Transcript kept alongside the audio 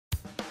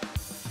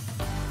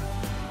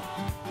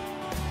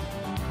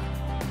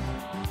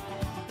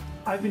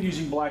I've been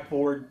using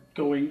Blackboard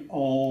going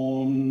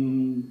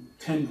on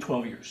 10,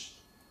 12 years.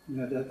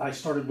 I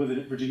started with it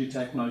at Virginia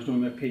Tech when I was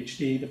doing my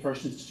PhD. The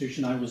first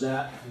institution I was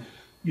at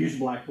used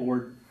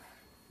Blackboard.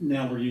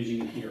 Now we're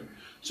using it here.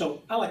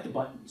 So I like the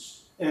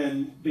buttons.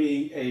 And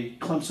being a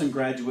Clemson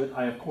graduate,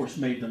 I of course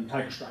made them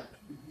tiger striped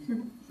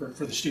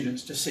for the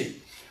students to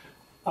see.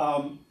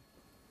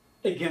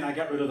 Again, I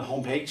got rid of the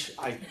home page.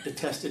 I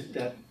detested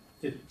that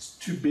it's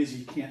too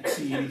busy, can't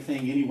see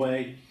anything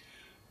anyway.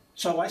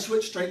 So I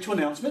switched straight to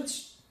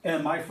announcements.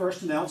 And my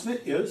first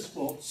announcement is,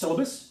 well,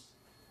 syllabus.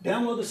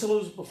 Download the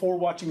syllabus before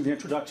watching the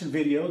introduction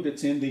video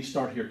that's in the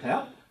Start Here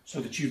tab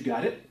so that you've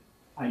got it.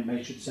 I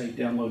should say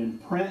download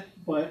and print,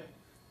 but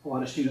a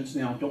lot of students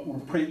now don't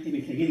want to print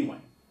anything anyway.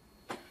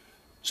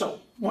 So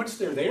once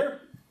they're there,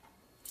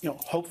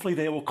 hopefully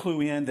they will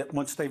clue in that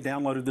once they've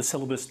downloaded the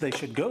syllabus, they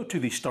should go to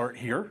the Start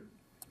Here.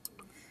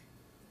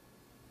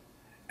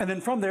 And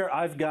then from there,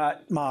 I've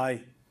got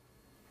my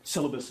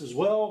syllabus as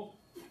well,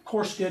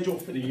 course schedule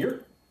for the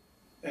year,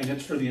 and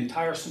it's for the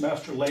entire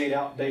semester laid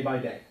out day by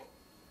day.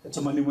 It's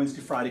a Monday,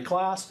 Wednesday, Friday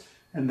class,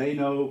 and they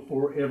know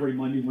for every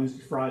Monday,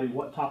 Wednesday, Friday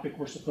what topic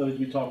we're supposed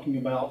to be talking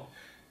about,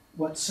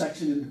 what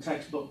section in the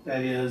textbook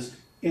that is,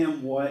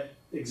 and what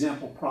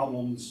example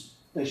problems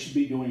they should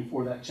be doing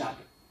for that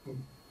chapter.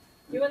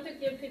 You want to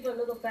give people a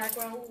little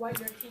background why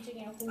you're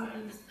teaching and who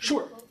these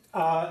Sure.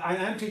 I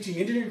am teaching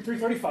Engineering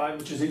 335,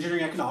 which is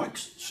engineering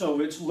economics. So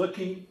it's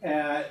looking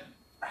at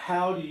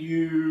how do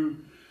you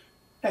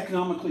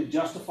economically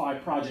justify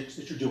projects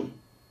that you're doing.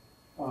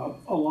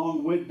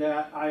 Along with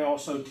that, I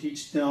also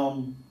teach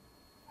them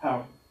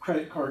how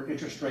credit card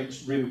interest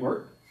rates really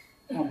work,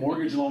 how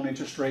mortgage loan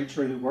interest rates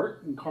really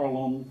work, and car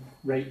loan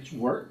rates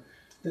work.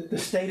 That the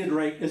stated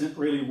rate isn't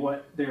really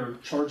what they're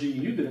charging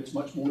you, that it's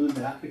much more than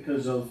that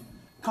because of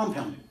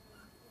compounding.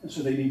 And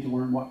so they need to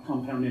learn what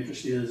compound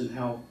interest is and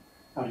how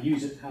to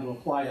use it, how to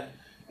apply it.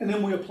 And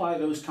then we apply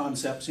those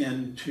concepts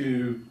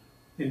into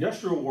the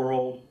industrial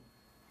world,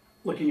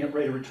 looking at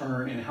rate of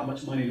return and how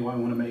much money do I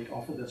want to make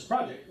off of this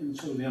project. And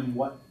so then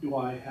what do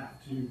I have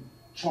to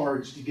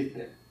charge to get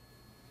there?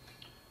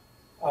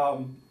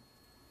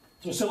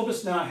 So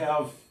syllabus, now I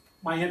have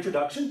my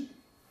introduction,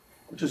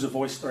 which is a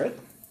voice thread,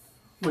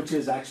 which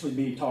is actually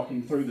me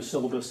talking through the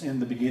syllabus in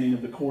the beginning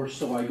of the course.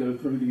 So I go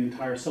through the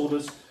entire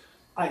syllabus.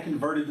 I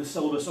converted the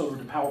syllabus over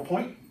to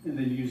PowerPoint and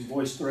then use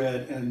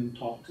VoiceThread and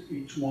talk to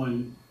each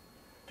one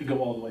to go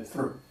all the way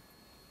through.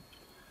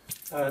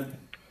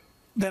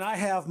 Then I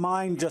have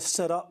mine just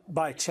set up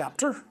by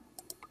chapter.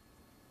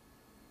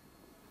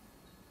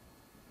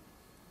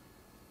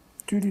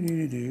 Try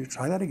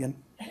that again.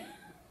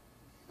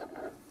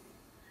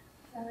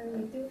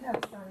 We do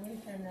have some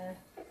internet.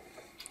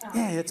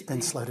 Yeah, it's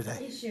been slow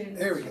today.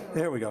 There we go.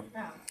 There we go.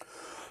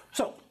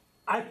 So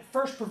I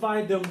first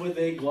provide them with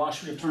a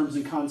glossary of terms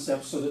and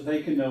concepts so that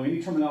they can know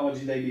any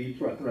terminology they need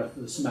throughout the rest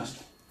of the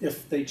semester,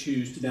 if they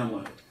choose to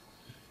download it.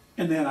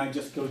 And then I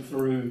just go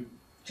through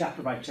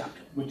chapter by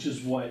chapter, which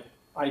is what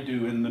I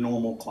do in the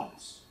normal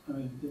class.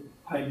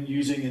 I'm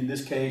using, in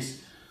this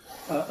case,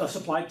 a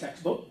supplied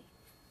textbook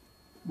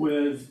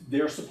with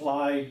their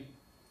supplied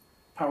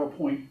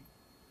PowerPoint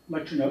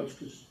lecture notes,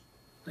 because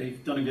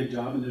they've done a good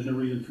job and there's no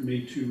reason for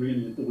me to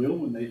reinvent the wheel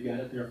when they've got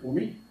it there for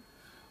me.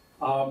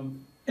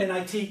 And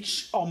I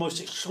teach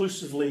almost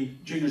exclusively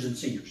juniors and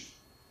seniors.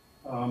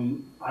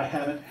 I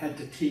haven't had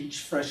to teach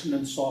freshmen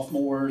and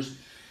sophomores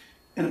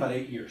in about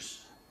 8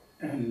 years,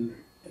 and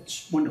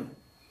it's wonderful.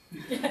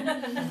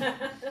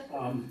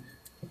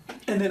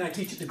 And then I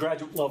teach at the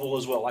graduate level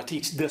as well. I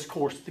teach this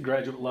course at the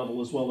graduate level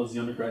as well as the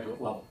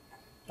undergraduate level.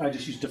 I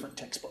just use different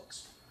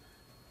textbooks.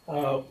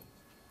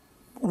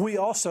 We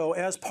also,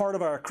 as part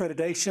of our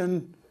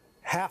accreditation,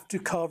 have to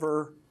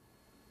cover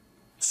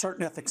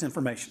certain ethics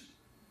information.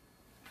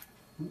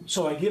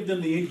 So I give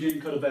them the Engineering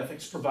Code of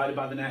Ethics provided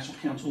by the National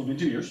Council of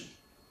Engineers.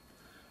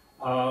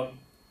 I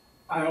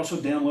also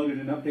downloaded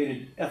and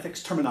updated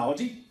ethics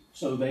terminology,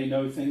 so they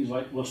know things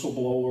like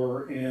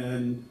whistleblower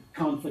and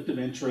conflict of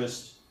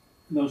interest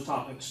and those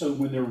topics. So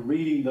when they're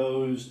reading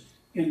those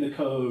in the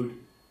code,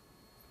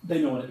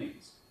 they know what it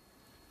means.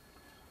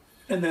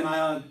 And then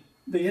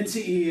the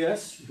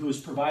NCEES, who is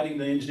providing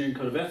the Engineering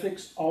Code of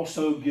Ethics,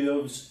 also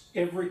gives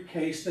every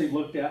case they've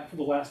looked at for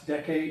the last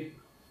decade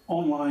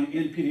online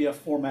in PDF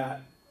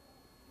format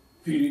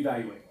for you to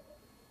evaluate.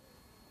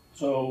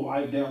 So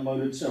I've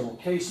downloaded several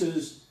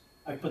cases.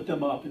 I put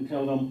them up and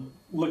tell them,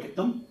 look at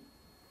them.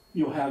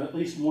 You'll have at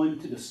least one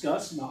to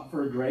discuss, not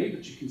for a grade,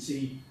 but you can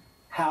see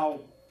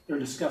how they're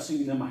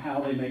discussing them, how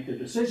they make their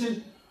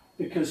decision.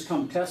 Because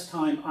come test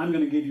time, I'm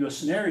going to give you a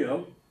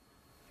scenario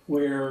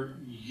where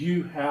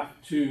you have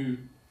to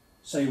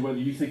say whether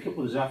you think it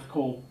was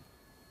ethical,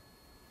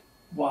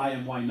 why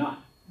and why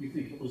not you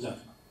think it was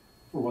ethical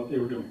for what they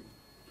were doing.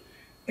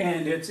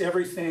 And it's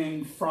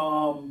everything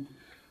from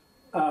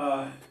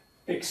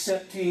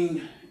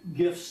accepting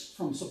gifts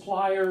from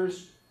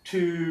suppliers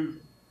to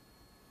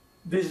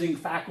visiting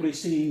faculty,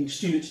 seeing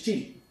students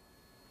cheating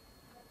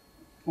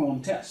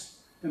on tests,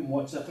 and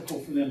what's ethical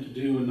for them to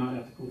do and not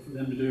ethical for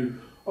them to do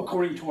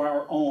according to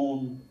our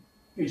own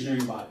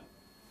engineering body.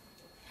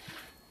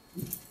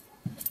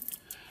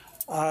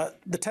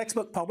 The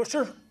textbook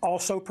publisher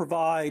also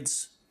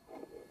provides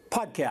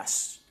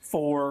podcasts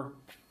for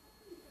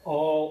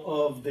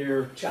all of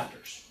their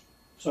chapters.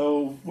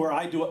 So where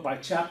I do it by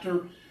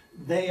chapter,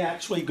 they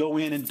actually go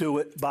in and do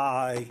it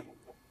by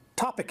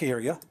topic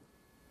area.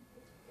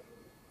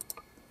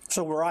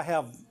 So where I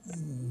have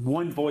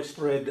one voice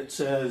thread that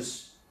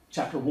says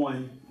chapter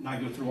 1, and I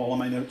go through all of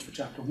my notes for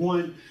chapter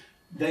 1,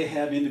 they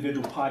have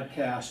individual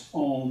podcasts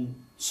on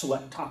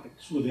select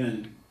topics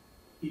within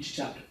each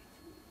chapter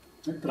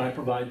that I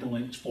provide the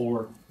links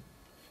for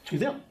to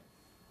them.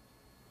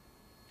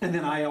 And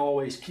then I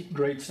always keep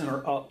Grade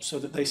Center up so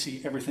that they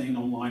see everything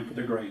online for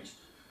their grades.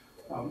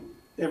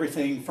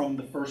 Everything from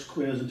the first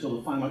quiz until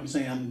the final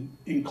exam,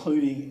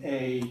 including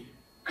a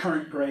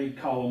current grade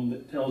column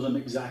that tells them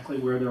exactly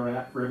where they're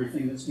at for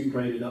everything that's been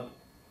graded up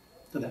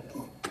to that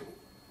point.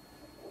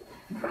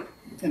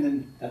 And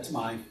then that's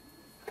my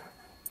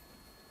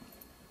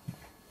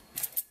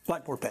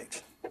Blackboard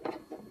page.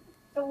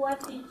 So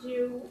what did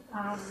you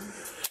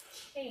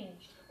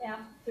change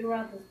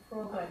throughout this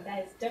program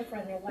that is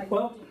different than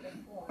what you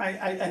did before?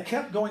 I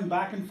kept going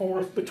back and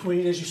forth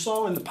between, as you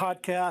saw in the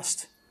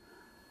podcast,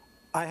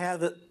 I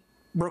have it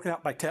broken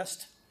out by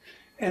test.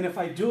 And if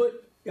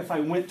I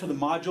went to the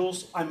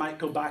modules, I might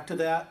go back to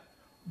that.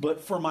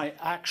 But for my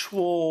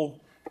actual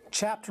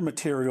chapter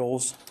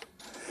materials,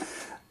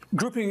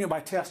 grouping it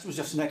by test was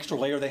just an extra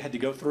layer they had to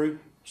go through.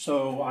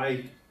 So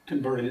I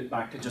converted it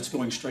back to just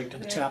going straight to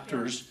the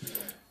chapters.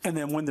 And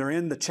then when they're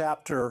in the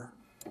chapter,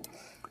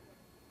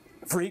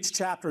 for each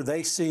chapter,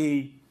 they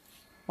see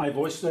my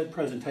VoiceThread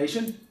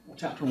presentation.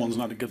 Chapter 1's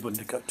not a good one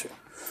to go to.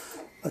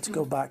 Let's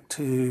go back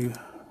to,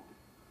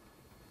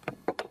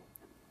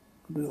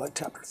 do like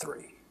chapter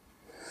 3.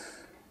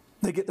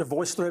 They get their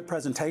VoiceThread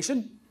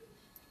presentation,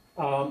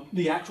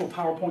 the actual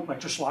PowerPoint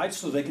lecture slides,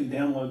 so they can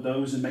download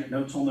those and make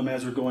notes on them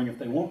as they're going if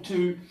they want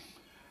to.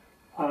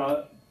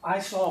 I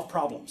solve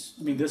problems.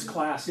 I mean, this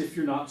class, if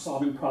you're not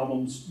solving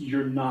problems,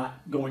 you're not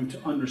going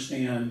to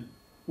understand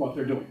what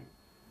they're doing.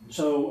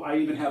 So I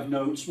even have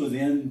notes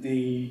within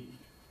the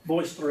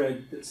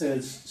VoiceThread that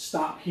says,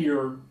 stop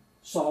here,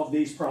 solve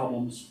these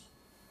problems,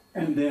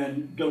 and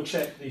then go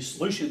check the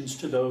solutions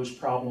to those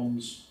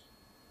problems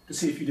to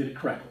see if you did it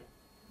correctly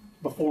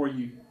before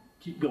you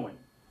keep going.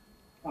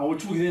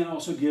 Which will then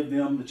also give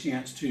them the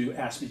chance to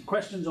ask me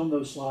questions on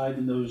those slides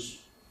and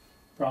those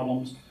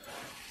problems.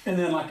 And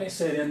then, like I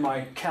said, in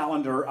my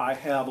calendar, I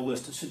have a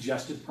list of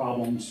suggested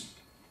problems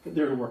that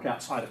they're to work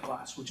outside of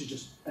class, which is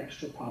just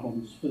extra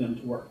problems for them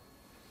to work.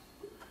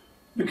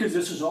 Because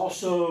this is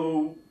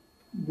also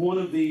one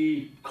of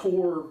the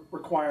core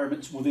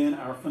requirements within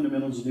our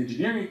Fundamentals of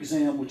Engineering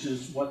exam, which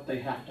is what they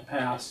have to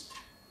pass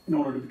in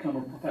order to become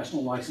a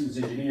professional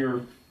licensed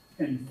engineer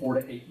in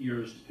 4 to 8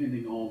 years,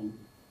 depending on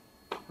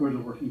who they're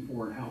working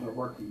for and how they're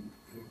working.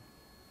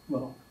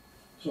 Well,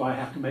 so I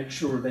have to make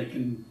sure they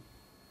can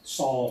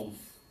solve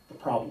the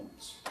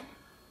problems.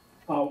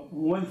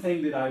 One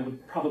thing that I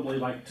would probably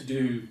like to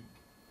do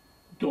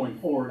going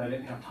forward, I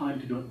didn't have time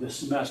to do it this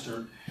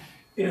semester,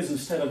 is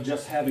instead of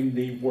just having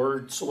the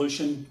Word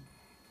solution,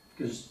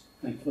 because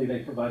thankfully they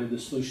provided the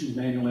solutions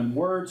manual in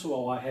Word, so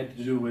all I had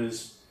to do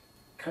was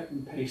cut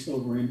and paste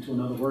over into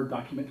another Word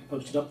document to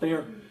post it up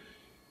there,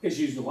 is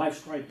use the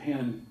LiveScribe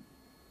pen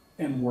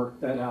and work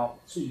that out.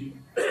 So you,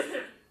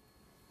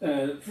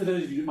 for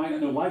those of you who might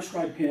not know,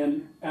 LiveScribe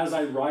pen, as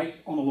I write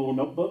on a little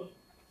notebook,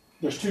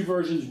 there's two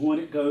versions. One,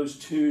 it goes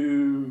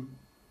to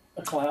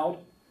a cloud.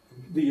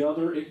 The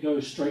other, it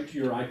goes straight to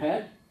your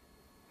iPad.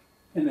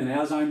 And then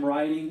as I'm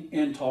writing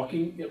and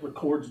talking, it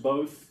records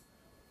both.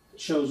 It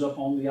shows up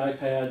on the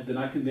iPad that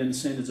I can then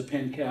send as a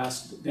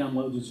pencast,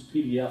 download as a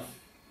PDF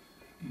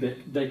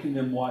that they can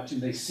then watch,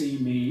 and they see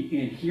me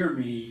and hear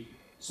me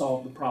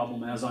solve the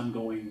problem as I'm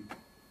going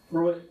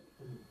through it.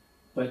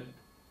 But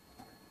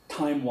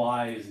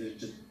time-wise, it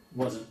just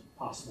wasn't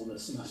possible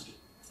this semester.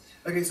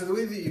 Okay, so the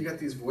way that you got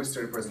these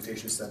VoiceThread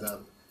presentations set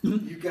up,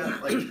 you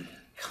got like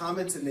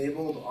comments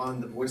enabled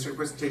on the VoiceThread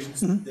presentations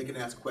so that they can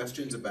ask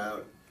questions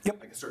about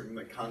like a certain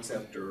like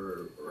concept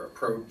or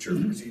approach or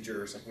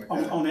procedure or something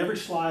like that. On every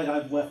slide,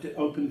 I've left it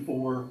open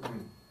for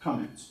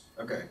comments.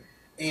 Okay,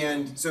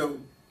 and so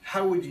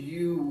how would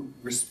you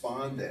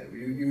respond then?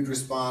 You would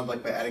respond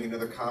like by adding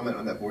another comment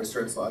on that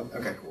VoiceThread slide?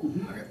 Okay, cool.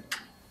 Okay.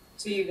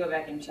 So you go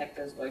back and check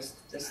those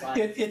the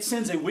slides? It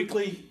sends a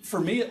weekly,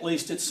 for me at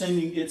least, it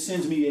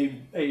sends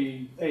me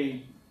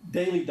a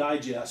daily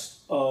digest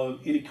of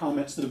any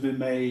comments that have been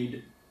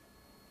made.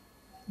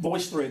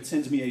 VoiceThread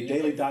sends me a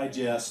daily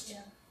digest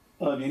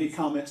of any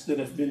comments that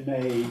have been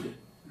made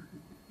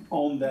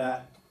on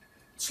that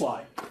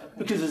slide.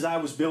 Because as I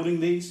was building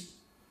these,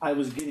 I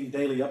was getting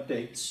daily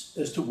updates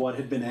as to what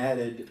had been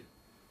added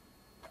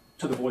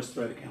to the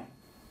VoiceThread account.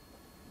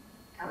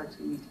 Alex,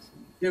 we need to see.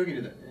 Yeah, we can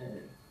do that.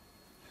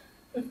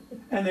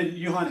 And then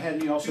Johan had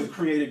me also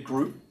create a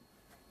group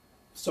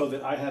so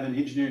that I have an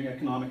engineering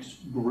economics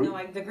group. No,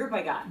 like the group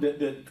I got.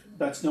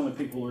 That's knowing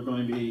people are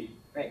going to be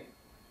Right.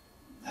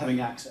 having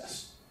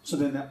access. So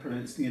then that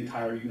prevents the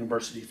entire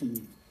university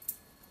from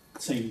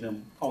seeing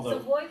them, So although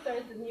voice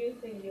is the new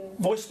thing you.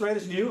 voice thread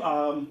is new.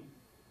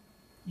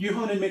 You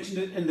had mentioned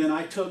it, and then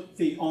I took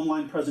the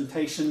online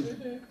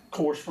presentation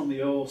course from the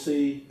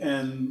OLC,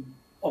 and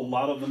a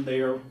lot of them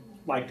there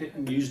liked it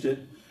and used it.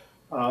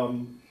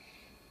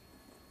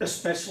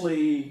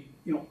 Especially,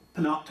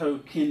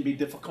 Panopto can be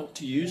difficult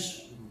to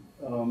use.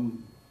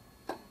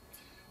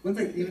 One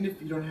thing, even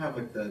if you don't have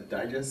like the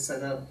digest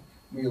set up,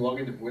 when you log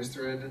into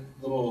VoiceThread,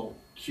 little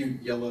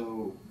cute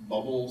yellow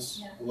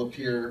bubbles will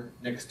appear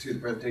next to the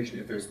presentation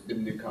if there's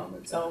been new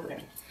comments. Oh,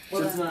 okay.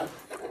 So it's not,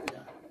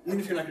 even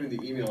if you're not getting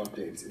the email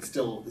updates, it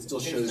still shows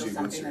There's you still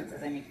something VoiceThread. that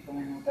says I need to go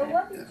in, So okay.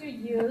 what did you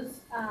use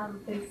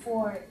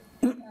before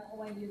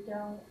when you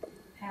don't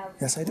have?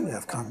 Yes, I do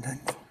have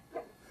content.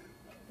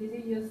 Did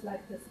you use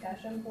like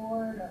discussion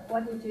board or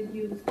what did you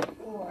use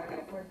before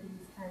for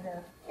these kind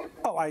of?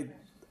 Oh,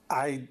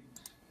 I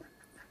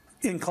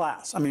in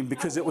class. I mean,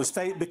 because it was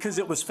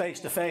face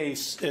to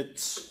face.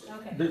 It's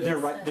Okay. they're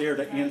right there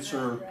to Right,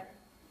 answer right.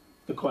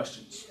 the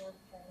questions.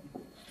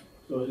 Okay.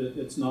 So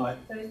it's not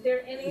So is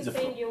there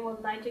anything you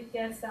would like to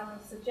get some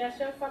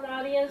suggestion from the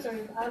audience or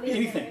if the audience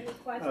Anything. have any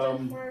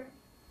questions for?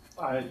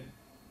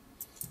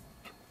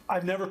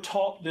 I've never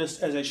taught this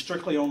as a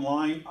strictly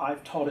online.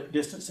 I've taught it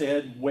distance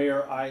ed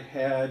where I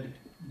had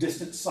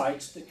distance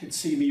sites that could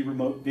see me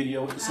remote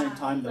video at the same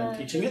time that I'm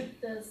teaching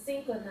it. The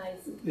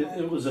synchronized.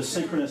 It was a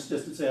synchronous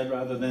distance ed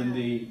rather than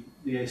the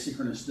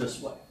asynchronous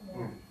this way.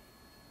 Yeah.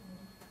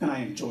 And I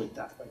enjoyed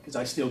that way because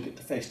I still get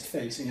the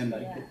face-to-face and I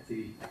get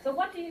the. So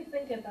what do you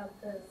think about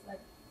this, like,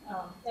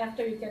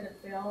 after you get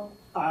it built?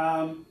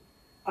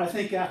 I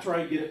think after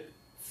I get it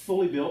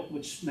fully built,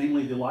 which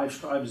mainly the live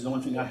scribe is the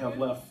only thing I have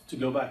left to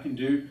go back and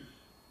do,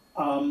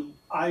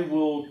 I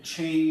will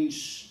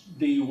change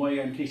the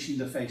way I'm teaching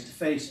the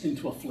face-to-face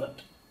into a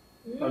flipped.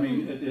 I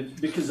mean,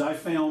 because I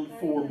found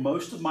for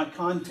most of my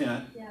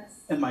content Yes,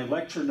 and my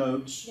lecture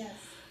notes, yes,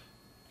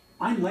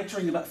 I'm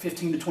lecturing about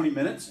 15 to 20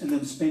 minutes and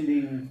then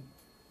spending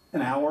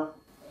an hour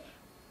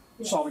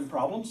yes. solving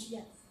problems.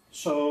 Yes.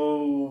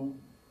 So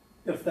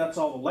if that's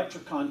all the lecture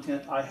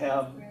content I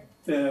have, Right.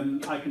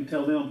 then I can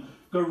tell them,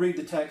 go read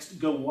the text,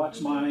 go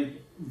watch my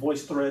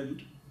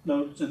VoiceThread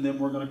notes, and then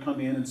we're gonna come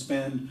in and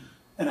spend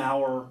an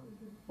hour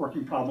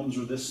working problems,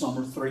 or this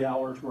summer, 3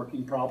 hours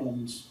working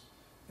problems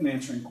and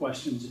answering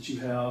questions that you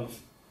have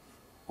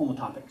on the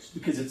topics,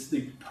 because it's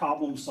the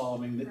problem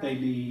solving that they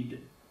Right.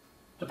 need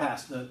to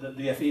pass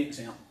the FE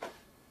exam.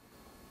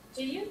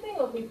 Do you think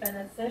it would be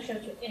beneficial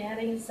to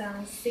adding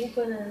some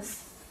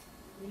synchronous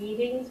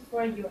readings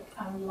for your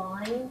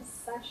online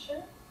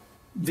session?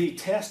 The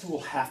test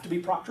will have to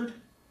be proctored.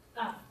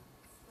 Ah,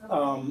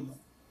 okay.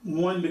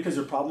 One, because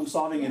they're problem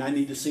solving and I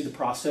need to see the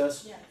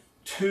process. Yes,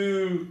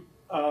 Two,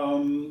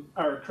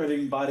 our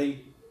accrediting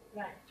body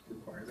right.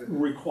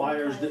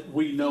 requires that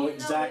we know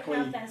exactly.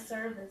 We have that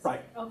service.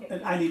 Right. Okay.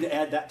 And I need to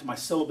add that to my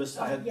syllabus.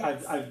 Oh,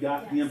 yes, I've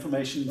got the yes.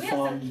 information We have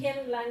some from,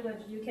 Kim language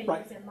you can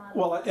Right. use in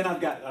model. well, and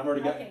I've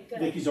already got, Okay, good.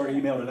 Vicky's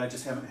already emailed it, I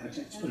just haven't had a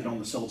chance to put it on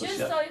the syllabus Just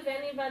yet. so if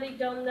anybody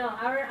don't know,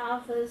 our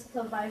office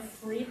provides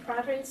free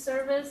proctoring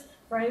service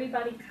for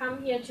everybody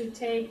come here to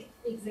take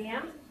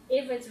exams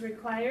if it's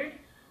required.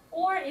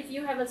 Or if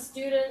you have a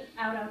student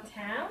out of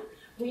town,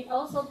 we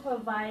also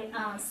provide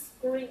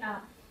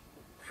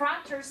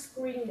proctor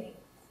screening.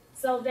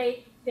 So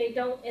they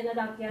don't end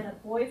up getting a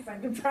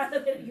boyfriend to proctor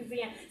the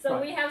exam. So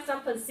Right. we have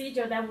some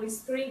procedure that we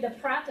screen the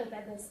proctor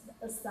that is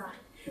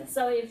assigned. Yeah.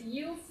 So if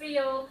you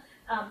feel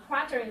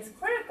proctor is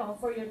critical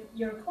for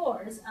your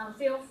course,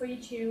 feel free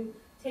to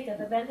take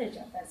advantage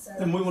of that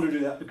service. And we want to do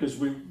that because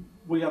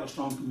we have a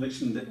strong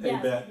conviction that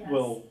Yes, ABET yes.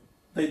 will,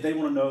 they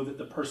want to know that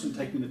the person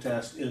taking the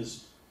test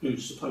is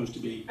who's supposed to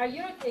be Are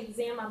your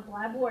exam on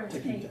Blackboard or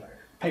taking the paper?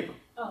 paper.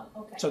 Oh,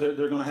 okay. So they're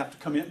going to have to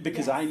come in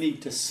because I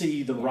need to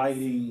see the Yes.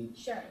 writing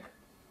Sure.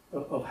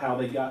 of how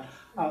they got.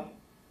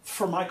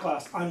 For my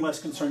class, I'm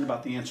less concerned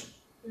about the answer.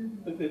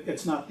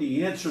 It's not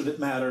the answer that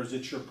matters,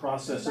 it's your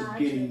process of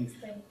getting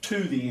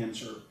to the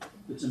answer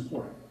that's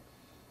important.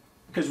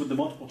 Because with the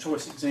multiple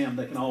choice exam,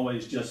 they can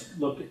always just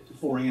look at the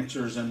 4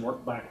 answers and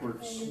work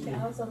backwards And you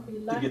can also be to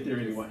lucky. get there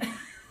anyway.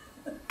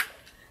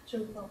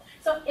 Truthful.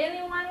 So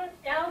anyone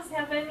else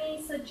have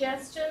any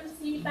suggestions,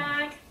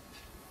 feedback?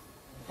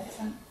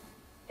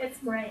 It's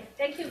great.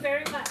 Thank you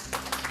very much.